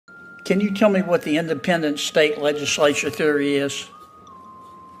Can you tell me what the independent state legislature theory is?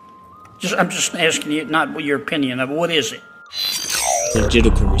 I'm just asking you, not your opinion of what is it?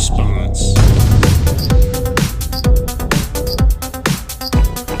 Legitimate response.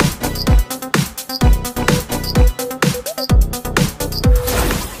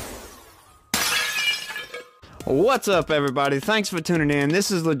 What's up, everybody? Thanks for tuning in. This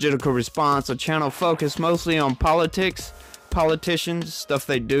is Legitimate Response, a channel focused mostly on politics, politicians, stuff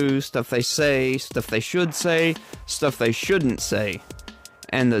they do, stuff they say, stuff they should say, stuff they shouldn't say,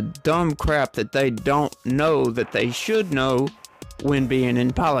 and the dumb crap that they don't know that they should know when being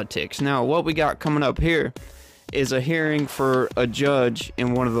in politics. Now, what we got coming up here is a hearing for a judge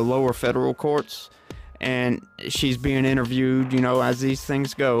in one of the lower federal courts, and she's being interviewed, you know, as these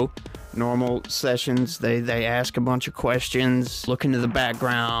things go. Normal sessions, they ask a bunch of questions, look into the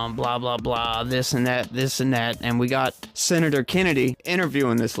background, blah, blah, blah, this and that, and we got Senator Kennedy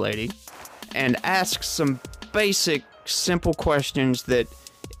interviewing this lady and asks some basic, simple questions that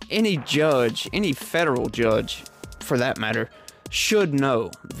any judge, any federal judge, for that matter, should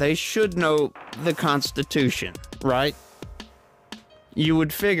know. They should know the Constitution, right? You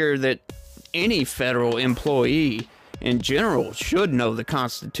would figure that any federal employee in general should know the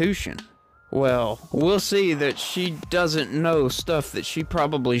Constitution. Well, we'll see that she doesn't know stuff that she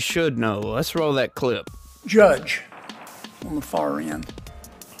probably should know. Let's roll that clip. Judge, on the far end.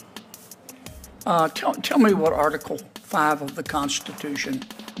 Tell me what Article 5 of the Constitution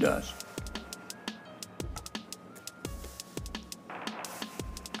does.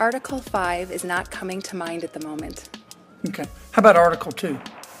 Article 5 is not coming to mind at the moment. Okay. How about Article 2?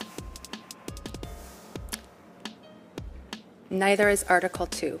 Neither is Article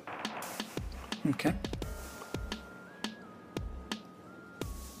 2. Okay.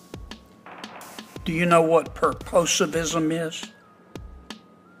 Do you know what purposivism is?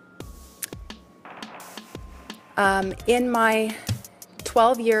 In my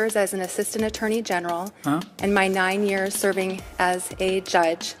 12 years as an assistant attorney general and my 9 years serving as a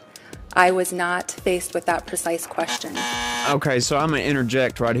judge, I was not faced with that precise question. Okay, so I'm going to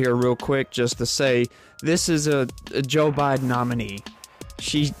interject right here real quick just to say this is a Joe Biden nominee.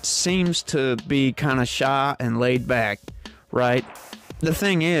 She seems to be kind of shy and laid back, right? The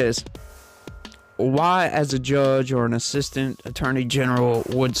thing is, why as a judge or an assistant attorney general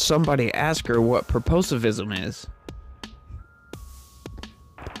would somebody ask her what purposivism is?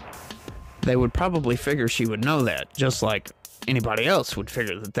 They would probably figure she would know that, just like anybody else would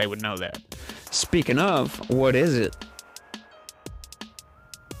figure that they would know that. Speaking of, what is it?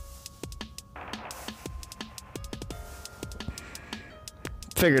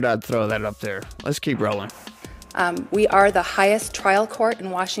 Figured I'd throw that up there. Let's keep rolling. We are the highest trial court in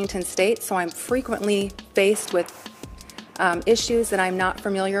Washington state, so I'm frequently faced with issues that I'm not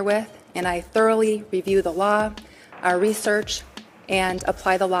familiar with, and I thoroughly review the law, research, and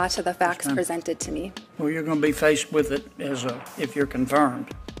apply the law to the facts presented to me. Well, you're going to be faced with it if you're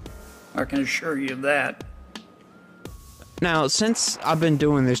confirmed. I can assure you of that. Now, since I've been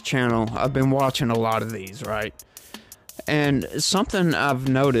doing this channel, I've been watching a lot of these, right? And something I've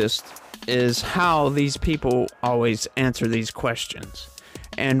noticed is how these people always answer these questions.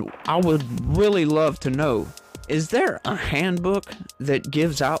 And I would really love to know, is there a handbook that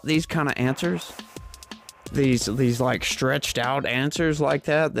gives out these kind of answers? These like stretched out answers like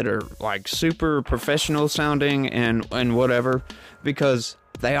that are like super professional sounding and whatever, because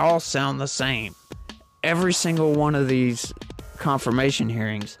they all sound the same. Every single one of these confirmation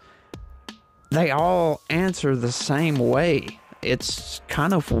hearings, they all answer the same way. It's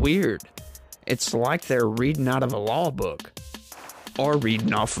kind of weird. It's like they're reading out of a law book or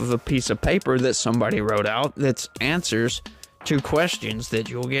reading off of a piece of paper that somebody wrote out that's answers to questions that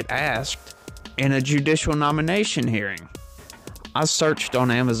you'll get asked in a judicial nomination hearing. I searched on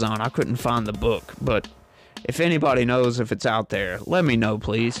Amazon. I couldn't find the book, but if anybody knows if it's out there, let me know,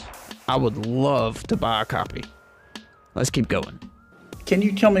 please. I would love to buy a copy. Let's keep going. Can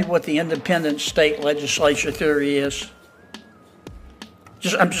you tell me what the independent state legislature theory is?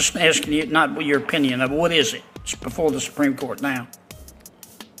 I'm just asking you, not your opinion of what is it? It's before the Supreme Court now.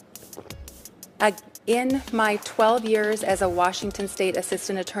 In my 12 years as a Washington State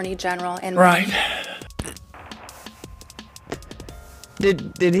Assistant Attorney General and right.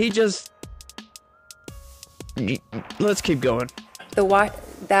 Did he just? Let's keep going.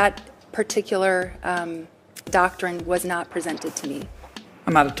 That particular doctrine was not presented to me.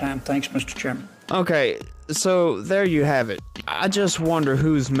 I'm out of time. Thanks, Mr. Chairman. Okay, so there you have it. I just wonder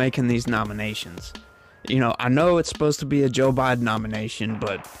who's making these nominations. You know, I know it's supposed to be a Joe Biden nomination,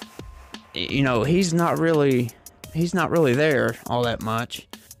 but you know, he's not really there all that much.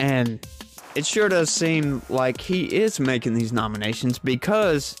 And it sure does seem like he is making these nominations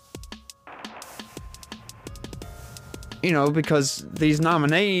because, because these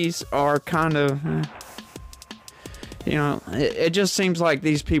nominees are kind of, it just seems like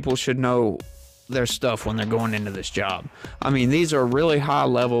these people should know their stuff when they're going into this job. I mean, these are really high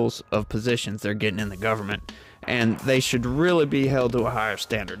levels of positions they're getting in the government, and they should really be held to a higher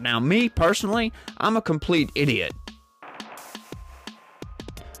standard. Now, me personally, I'm a complete idiot.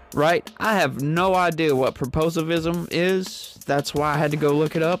 Right? I have no idea what propositivism is. That's why I had to go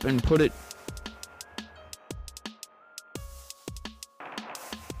look it up and put it.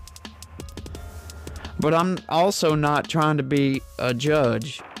 But I'm also not trying to be a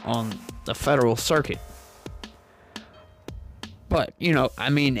judge on the federal circuit. But, am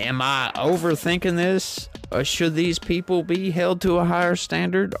I overthinking this? Or should these people be held to a higher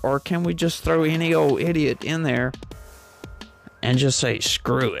standard? Or can we just throw any old idiot in there and just say,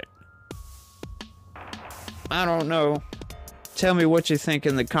 screw it? I don't know. Tell me what you think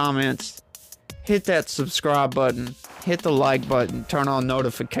in the comments. Hit that subscribe button. Hit the like button. Turn on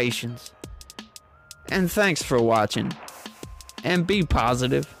notifications. And thanks for watching. And be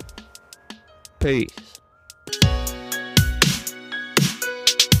positive. Peace.